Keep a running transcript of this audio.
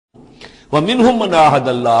وَمِنْهُمْ مَنْ عَاهَدَ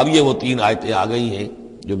اللَّهَ۔ اب یہ وہ تین آیتیں آ گئی ہیں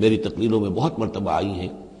جو میری تقریروں میں بہت مرتبہ آئی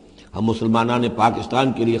ہیں، ہم مسلمانان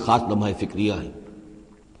پاکستان کے لیے خاص لمحہ فکریہ ہیں۔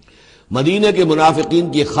 مدینے کے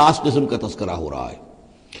منافقین کی ایک خاص قسم کا تذکرہ ہو رہا ہے۔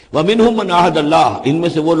 وَمِنْهُمْ مَنْ عَاهَدَ اللَّهَ، ان میں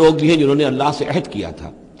سے وہ لوگ بھی ہیں جنہوں نے اللہ سے عہد کیا تھا،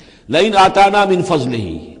 لَئِنْ آتَانَا مِنْ فَضْلِهِ،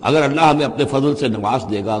 اگر اللہ ہمیں اپنے فضل سے نواز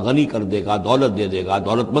دے گا، غنی کر دے گا، دولت دے دے گا،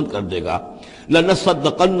 دولت مند کر دے گا،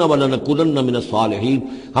 لَنَصَّدَّقَنَّ وَلَنَكُونَنَّ مِنَ الصَّالِحِينَ،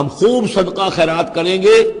 ہم خوب صدقہ خیرات کریں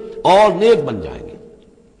گے اور نیک بن جائیں گے۔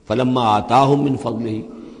 فَلَمَّا آتَاهُم مِّن فَضْلِهِ،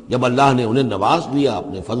 جب اللہ نے انہیں نواز دیا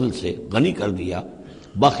اپنے فضل سے، غنی کر دیا،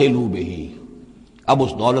 بَخِلُوا بِهِ، اب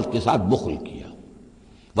اس دولت کے ساتھ بخل کیا،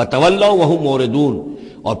 وَتَوَلَّوْا وَهُمْ مُعْرِضُونَ،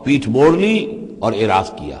 اور پیٹھ موڑ لی اور اعراض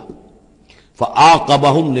کیا،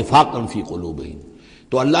 فَعَاقَبَهُمْ نِفَاقًا فِي قُلُوبِهِمْ،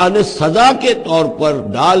 تو اللہ نے سزا کے طور پر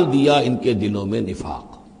ڈال دیا ان کے دلوں میں نفاق۔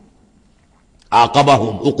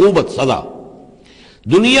 عاقبہم، عقوبت، سزا۔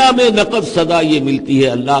 دنیا میں نقد سزا یہ ملتی ہے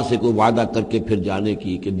اللہ سے کوئی وعدہ کر کے پھر جانے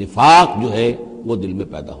کی کہ نفاق جو ہے وہ دل میں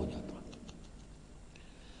پیدا ہو جاتا ہے۔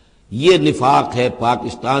 یہ نفاق ہے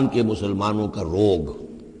پاکستان کے مسلمانوں کا روگ۔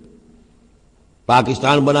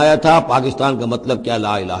 پاکستان بنایا تھا، پاکستان کا مطلب کیا؟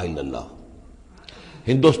 لا الہ الا اللہ۔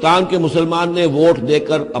 ہندوستان کے مسلمان نے ووٹ دے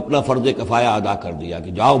کر اپنا فرض کفایہ ادا کر دیا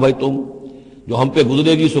کہ جاؤ بھائی، تم جو ہم پہ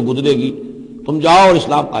گزرے گی سو گزرے گی، تم جاؤ اور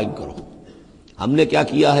اسلام قائم کرو۔ ہم نے کیا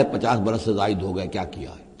کیا ہے؟ 50 برس سے زائد ہو گئے، کیا کیا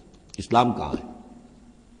ہے؟ اسلام کہاں ہے؟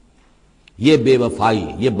 یہ بے وفائی،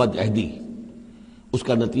 یہ بد عہدی، اس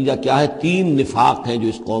کا نتیجہ کیا ہے؟ 3 نفاق ہیں جو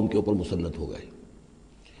اس قوم کے اوپر مسلط ہو گئے۔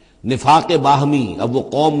 نفاق باہمی، اب وہ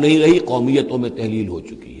قوم نہیں رہی، قومیتوں میں تحلیل ہو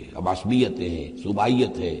چکی ہے، اب عصبیتیں ہیں،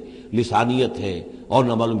 صوبائیت ہے، لسانیت ہے، اور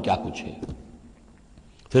نہ معلوم کیا کچھ ہے،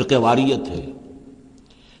 فرقہ واریت ہے۔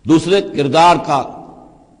 دوسرے، کردار کا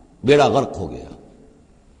بیڑا غرق ہو گیا۔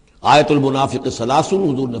 آیت المنافق ثلاثن،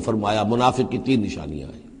 حضور نے فرمایا منافق کی 3 نشانیاں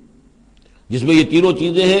ہیں، جس میں یہ تینوں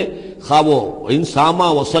چیزیں ہیں، خواہ وہ انسامہ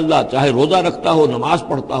وصلہ، چاہے روزہ رکھتا ہو، نماز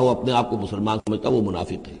پڑھتا ہو، اپنے آپ کو مسلمان سمجھتا ہو، وہ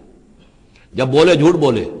منافق ہے۔ جب بولے جھوٹ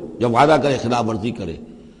بولے، جب وعدہ کرے خلاف ورزی کرے،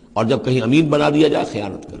 اور جب کہیں امین بنا دیا جائے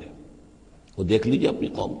خیانت کرے۔ وہ دیکھ لیجئے اپنی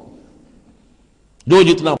قوم کو، جو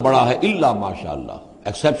جتنا بڑا ہے الا ماشاء اللہ،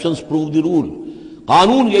 ایکسیپشنز پروو دی رول،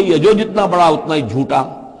 قانون یہی ہے، جو جتنا بڑا اتنا ہی جھوٹا،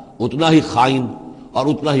 اتنا ہی خائن، اور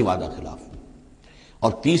اتنا ہی وعدہ خلاف۔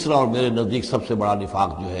 اور تیسرا اور میرے نزدیک سب سے بڑا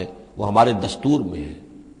نفاق جو ہے وہ ہمارے دستور میں ہے۔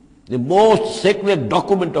 The most sacred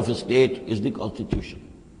document of a state is the constitution۔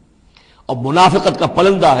 اور منافقت کا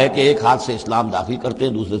پلندہ ہے کہ ایک ہاتھ سے اسلام داخل کرتے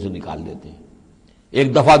ہیں، دوسرے سے نکال دیتے ہیں۔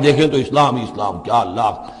 ایک دفعہ دیکھیں تو اسلام ہی اسلام، کیا اللہ،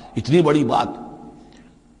 اتنی بڑی بات،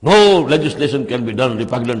 no legislation can be done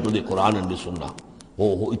repugnant to the Quran and the Sunnah،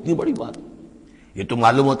 ہو اتنی بڑی بات۔ یہ تو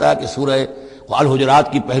معلوم ہوتا ہے کہ سورہ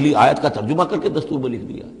الحجرات کی پہلی آیت کا ترجمہ کر کے دستور میں لکھ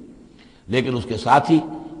دیا، لیکن اس کے ساتھ ہی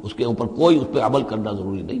اس کے اوپر کوئی اس پہ عمل کرنا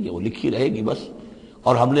ضروری نہیں ہے، وہ لکھی رہے گی بس۔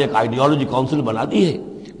 اور ہم نے ایک آئیڈیالوجی کونسل بنا دی ہے،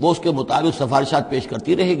 وہ اس کے مطابق سفارشات پیش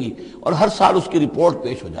کرتی رہے گی، اور ہر سال اس کی رپورٹ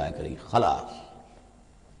پیش ہو جایا کرے گی، خلاص۔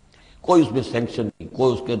 کوئی اس میں سینکشن نہیں،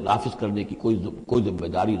 کوئی اس کے نافذ کرنے کی کوئی ذمہ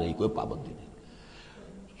داری نہیں، کوئی پابندی نہیں۔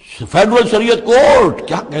 فیڈرل شریعت کورٹ،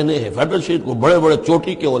 کیا کہنے ہیں فیڈرل شریعت کو، بڑے بڑے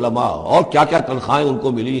چوٹی کے علماء، اور کیا کیا تنخواہیں ان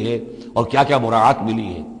کو ملی ہیں، اور کیا کیا مراعات ملی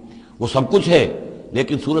ہیں، وہ سب کچھ ہے،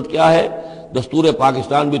 لیکن صورت کیا ہے؟ دستور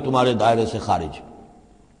پاکستان بھی تمہارے دائرے سے خارج،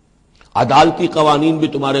 عدالتی قوانین بھی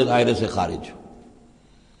تمہارے دائرے سے خارج،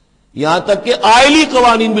 یہاں تک کہ آئلی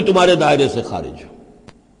قوانین بھی تمہارے دائرے سے خارج،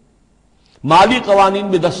 مالی قوانین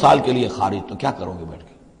بھی 10 سال کے لیے خارج۔ تو کیا کرو گے بیٹھ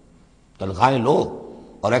کے؟ تنخواہیں لو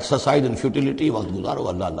اور ایکسرسائز ان فیوٹیلیٹی وقت گزارو،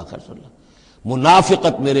 اللہ اللہ خیر صلی اللہ۔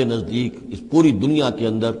 منافقت میرے نزدیک اس پوری دنیا کے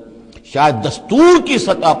اندر شاید دستور کی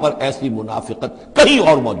سطح پر ایسی منافقت کہیں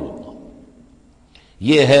اور موجود نہ ہو۔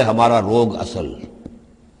 یہ ہے ہمارا روگ اصل۔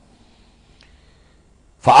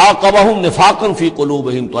 فَعَاقَبَهُمْ نِفَاقًا فِي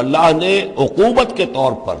قُلُوبِهِمْ، تو اللہ نے عقوبت کے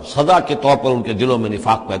طور پر، سزا کے طور پر ان کے دلوں میں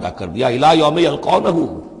نفاق پیدا کر دیا، إِلَىٰ يَوْمِ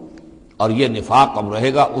يَلْقَوْنَهُ، اور یہ نفاق اب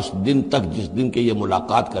رہے گا اس دن تک جس دن کے یہ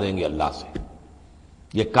ملاقات کریں گے اللہ سے۔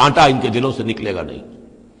 یہ کانٹا ان کے دلوں سے نکلے گا نہیں۔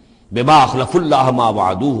 بما اخلف اللہ ما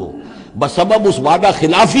وعدوہ، بسبب اس وعدہ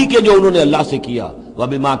خلافی کے جو انہوں نے اللہ سے کیا،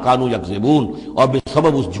 وبما كانوا یکذبون، اور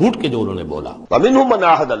بسبب اس جھوٹ کے جو انہوں نے بولا۔ ومنهم من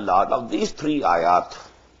عاهد اللہ۔ Now these 3 آیات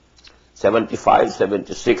 75,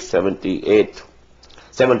 76, 78,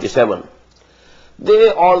 77 they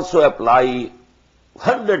also apply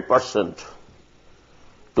 100%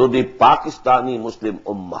 to the Pakistani Muslim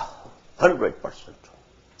Ummah, 100%,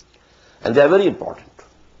 and they are very important,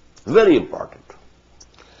 very important.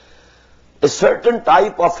 A certain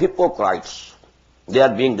type of hypocrites, they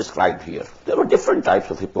are being described here. There were different types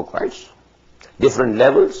of hypocrites, different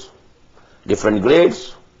levels, different grades,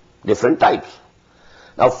 different types.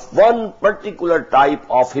 Now, one particular type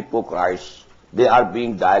of hypocrites they are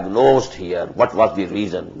being diagnosed here. What was the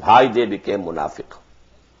reason? Why they became munafiq?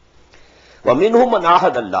 وَمِنْهُمْ مَنْ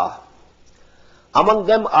عَاهَدَ اللَّهَ. Among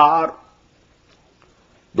them are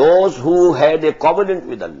those who had a covenant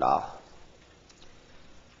with Allah.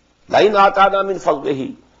 لَإِنْ آتَانَا مِنْ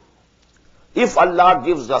فَضْلِهِ. If Allah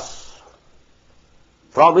gives us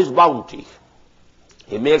from His bounty,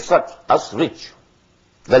 He makes us rich,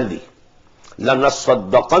 wealthy,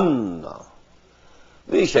 لَنَصَّدَّقَنَّ.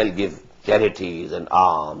 We shall give charities and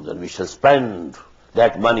alms, and we shall spend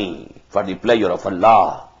that money for the pleasure of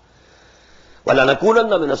Allah. وَلَنَكُونَنَّ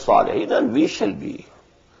مِنَ الصَّالِحِينَ. And we shall be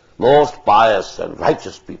most pious and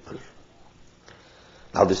righteous people.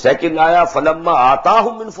 Now the second ayah, فَلَمَّا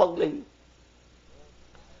آتَاهُمْ مِنْ فَضْلِهِ.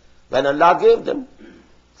 When Allah gave them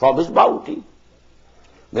from His bounty,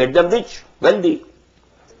 made them rich, wealthy,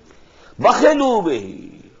 بَخِلُوا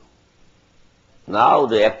بِهِ. Now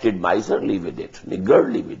they acted miserly with it,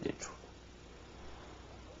 niggardly with it.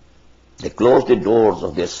 They closed the doors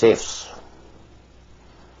of their safes,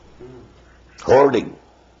 hoarding.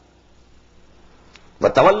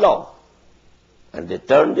 وَتَوَلَّوْا. And they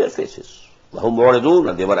turned their faces. وَهُمْ مُعْرِضُونَ.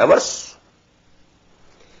 And they were averse.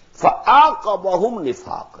 فَآقَبَهُمْ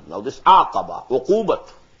نِفَاقًا. Now this aqaba,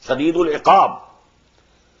 uqubat, shadidul iqab.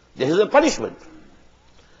 This is a punishment.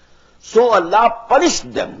 So Allah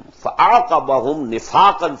punished them. فَآقَبَهُمْ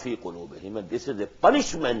نِفَاقًا فِي قُلُوبِهِمْ. And this is a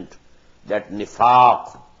punishment that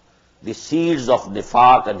nifaq, the seeds of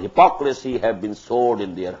nifaq and hypocrisy have been sowed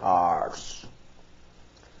in their hearts.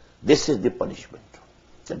 This is the punishment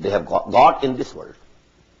that they have got in this world.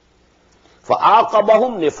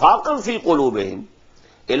 فَآقَبَهُمْ نِفَاقًا فِي قُلُوبِهِمْ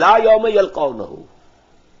إِلَى يَوْمِ يَلْقَوْنَهُ.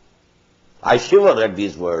 I shiver at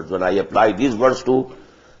these words when I apply these words to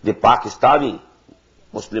the Pakistani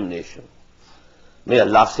Muslim nation. May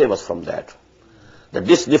Allah save us from that. That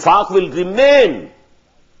this nifaq will remain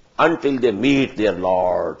until they meet their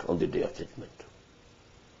Lord on the Day of Judgment.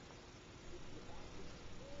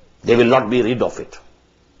 They will not be rid of it.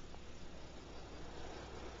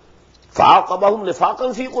 فَعَاقَبَهُمْ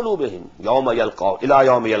نِفَاقًا فِي قُلُوبِهِمْ إِلَى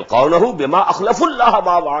يَوْمِ يَلْقَوْنَهُ بِمَا أَخْلَفُوا اللَّهَ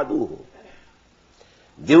مَا وَعَدُوهُ.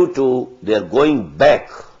 Due to their going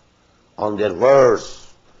back on their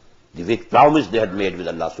words, the big promise they had made with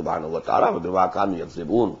Allah subhanahu wa ta'ala, وَبِمَا كَانُوا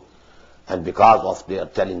يَكْذِبُونَ. And because of their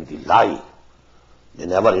telling the lie, they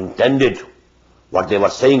never intended what they were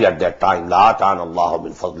saying at that time. لَا آتَانَا اللَّهُ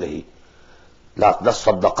مِنْ فَضْلِهِ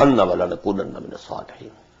لَنَصَّدَّقَنَّ وَلَنَكُونَنَّ مِنَ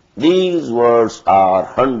الصَّالِحِينَ. These words are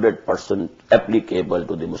 100% applicable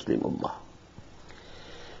to the Muslim Ummah.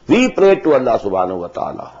 We prayed to Allah subhanahu wa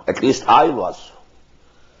ta'ala, at least I was.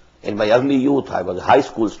 In my early youth, I was a high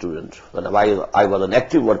school student. When I was an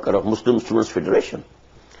active worker of Muslim Students Federation.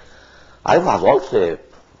 I was also a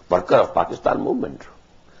worker of Pakistan movement.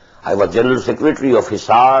 I was General Secretary of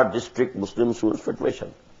Hisar District Muslim Students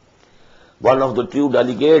Federation. One of the two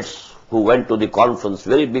delegates who went to the conference,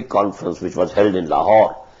 very big conference, which was held in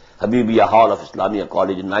Lahore, Habibia Hall of Islamia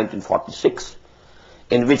College in 1946,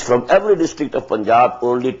 in which from every district of Punjab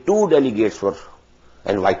only 2 delegates were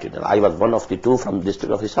invited. And I was one of the 2 from the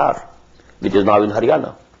district of Hisar, which is now in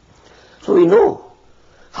Haryana. So we know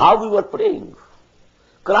how we were praying,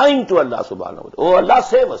 crying to Allah subhanahu wa ta'ala, oh Allah,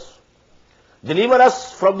 save us. Deliver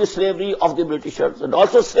us from the slavery of the Britishers and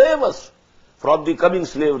also save us from the coming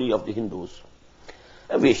slavery of the Hindus.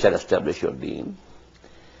 And we shall establish your deen.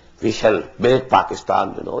 We shall make Pakistan,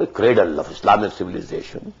 a cradle of Islamic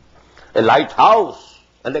civilization, a lighthouse,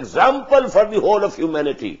 an example for the whole of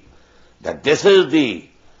humanity, that this is the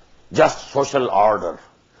just social order.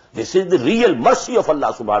 This is the real mercy of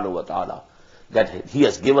Allah subhanahu wa ta'ala, that He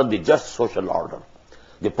has given the just social order,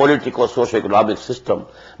 the political socio-economic system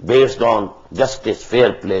based on justice,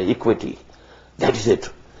 fair play, equity. That is it.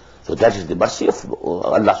 So that is the mercy of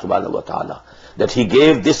Allah subhanahu wa ta'ala, that He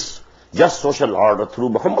gave this just social order through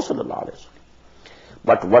Muhammad sallallahu alaihi wasallam.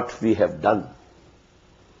 But what we have done,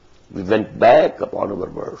 we went back upon our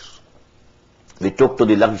words. We took to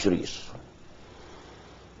the luxuries,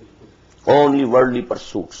 only worldly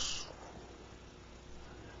pursuits.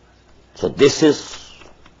 So this is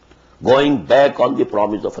going back on the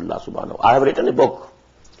promise of Allah subhanahu wa ta'ala. I have written a book,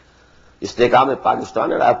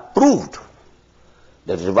 Istehkam-e-Pakistan, and I have proved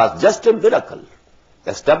that it was just a miracle,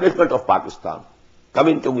 establishment of Pakistan,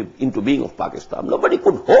 coming into being of Pakistan. Nobody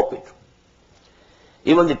could hope it.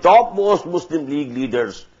 Even the topmost Muslim League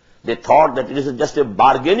leaders, they thought that it is just a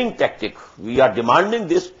bargaining tactic. We are demanding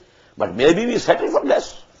this, but maybe we settle for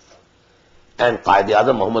less. And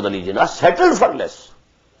Qaid-e-Azam Muhammad Ali Jinnah settled for less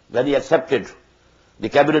when he accepted the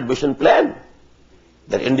cabinet mission plan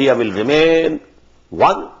that India will remain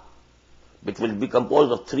one, which will be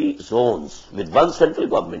composed of 3 zones with 1 central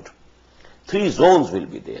government. three zones will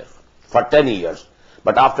be there for 10 years.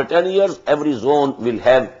 But after 10 years, every zone will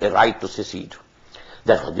have a right to secede.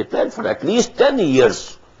 That was the plan for at least 10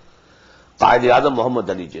 years. Qaid-e-Azam Muhammad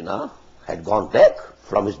Ali Jinnah had gone back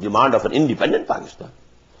from his demand of an independent Pakistan.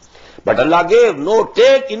 But Allah gave, no,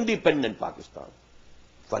 take independent Pakistan.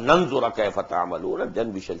 فَنَنْظُرَ كَيْفَ تَعْمَلُونَ, and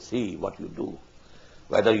then we shall see what you do.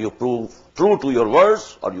 Whether you prove true to your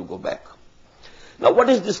words or you go back. Now what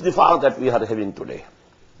is this nifaq that we are having today?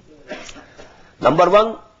 Number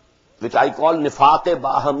one, which I call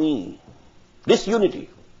nifaq-e-bahami, disunity.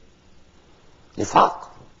 Nifaq.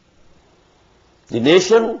 The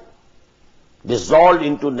nation dissolved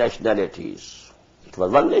into nationalities. It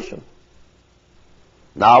was one nation.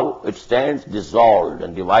 Now it stands dissolved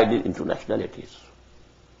and divided into nationalities.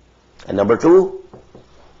 And number two,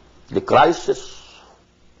 the crisis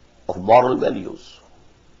of moral values.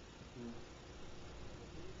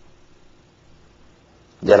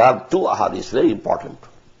 There are two ahadith, very important.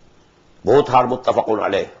 Both are muttafaqun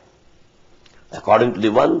alayh. According to the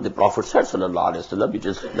one, the Prophet said, sallallahu alayhi wa sallam, which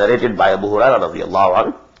is narrated by Abu Hurairah radiyallahu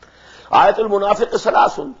anhu, ayatul munafiq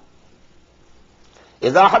salasun,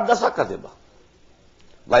 idha haddasa kadhiba,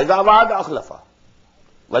 wa idha wa'ada akhlafa,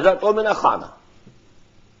 wa idha tumina khana.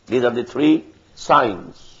 These are the three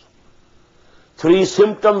signs, three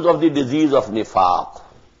symptoms of the disease of nifaq.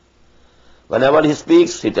 Whenever he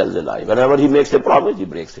speaks, he tells a lie. Whenever he makes a promise, he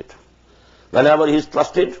breaks it. Whenever he is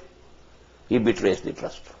trusted, he betrays the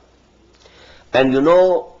trust. And you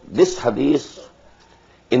know, this hadith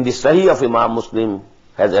in the Sahih of Imam Muslim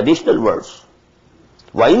has additional words.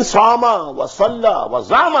 وَإِنْ صَامَ وَصَلَّى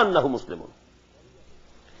وَزَعَمَ أَنَّهُ مُسْلِمٌ.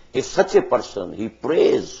 If such a person, he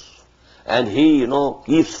prays and he,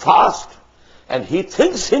 keeps fast and he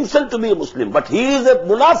thinks himself to be a Muslim, but he is a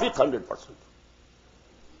munafiq 100%.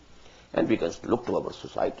 And we can look to our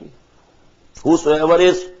society. Whosoever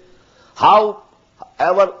is, how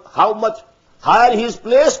much higher he is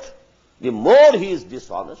placed, the more he is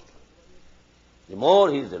dishonest, the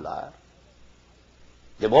more he is a liar.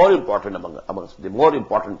 The more important amongst the more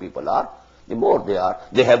important people are, the more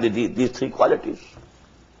they have these three qualities.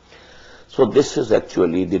 So this is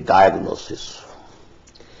actually the diagnosis.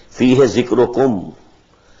 Fihe zikrukum.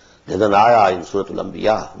 There's an ayah in Surah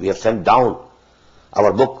Al-Anbiya. We have sent down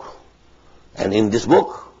our book. And in this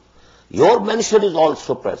book, your mention is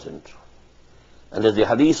also present. And there's a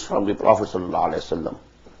hadith from the Prophet sallallahu alaihi wasallam,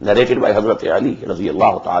 narrated by Hazrat Ali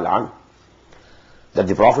radiyallahu ta'ala anhu, that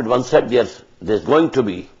the Prophet once said, there's going to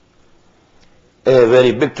be a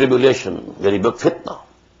very big tribulation, very big fitna.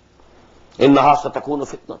 Innaha satakunu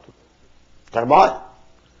fitnatun. Turmoil.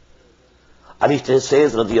 Ali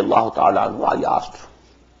says, radiyallahu ta'ala anhu, I asked,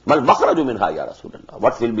 Mal makhraju minha ya Rasulullah.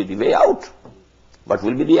 What will be the way out? What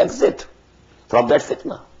will be the exit from that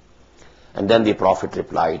fitna? And then the Prophet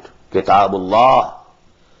replied, Kitabullah,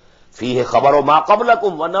 fihi khabaru ma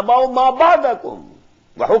qablakum wa naba'u ma ba'dakum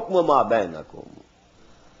wa hukmu ma bainakum.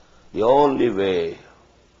 The only way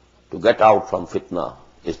to get out from fitna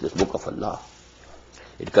is this book of Allah.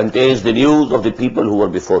 It contains the news of the people who were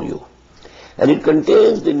before you. And it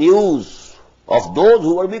contains the news of those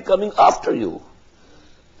who will be coming after you.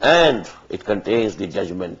 And it contains the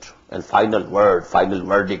judgment and final word, final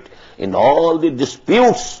verdict in all the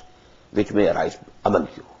disputes which may arise among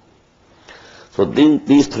you. So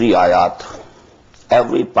these three ayat,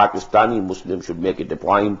 every Pakistani Muslim should make it a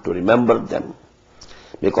point to remember them,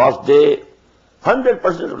 because they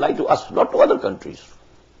 100% apply to us, not to other countries.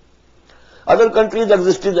 Other countries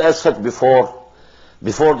existed as such before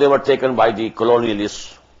they were taken by the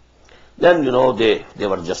colonialists. Then, they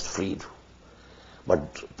were just freed.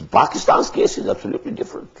 But Pakistan's case is absolutely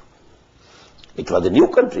different. It was a new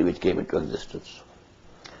country which came into existence.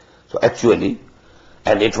 So actually,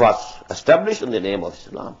 and it was established in the name of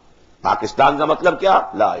Islam. Pakistan ka matlab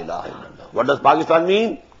kya? La ilaha illallah. What does Pakistan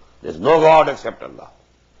mean? There is no God except Allah.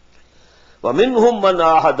 وَمِنْهُمْ مَنْ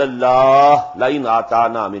آهَدَ اللَّهِ لَئِنْ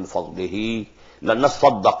آتَانَا مِنْ فَضْلِهِ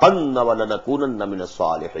لَنَصَّدَّقَنَّ وَلَنَكُونَنَّ مِنَ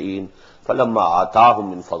الصَّالِحِينَ فَلَمَّا آتَاهُمْ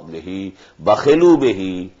مِنْ فَضْلِهِ بَخِلُوا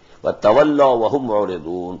بِهِ وَتَوَلَّوْا وَهُمْ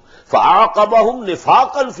مُعْرِضُونَ فَأَعْقَبَهُمْ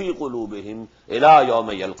نِفَاقًا فِي قُلُوبِهِمْ إِلَى يَوْمِ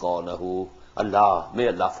يَلْقَوْنَهُ. Allah, may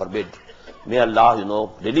Allah forbid. May Allah,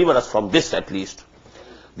 deliver us from this at least.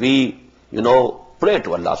 We, pray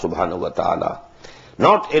to Allah subhanahu wa ta'ala.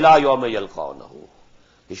 Not إِلَى يَوْمِ يَلْقَوْنَهُ.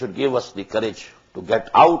 He should give us the courage to get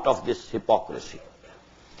out of this hypocrisy.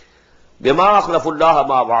 بِمَا أَخْلَفُ اللَّهَ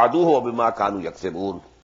مَا وَعَدُوهُ وَبِمَا كَانُوا يَكْذِبُونَ.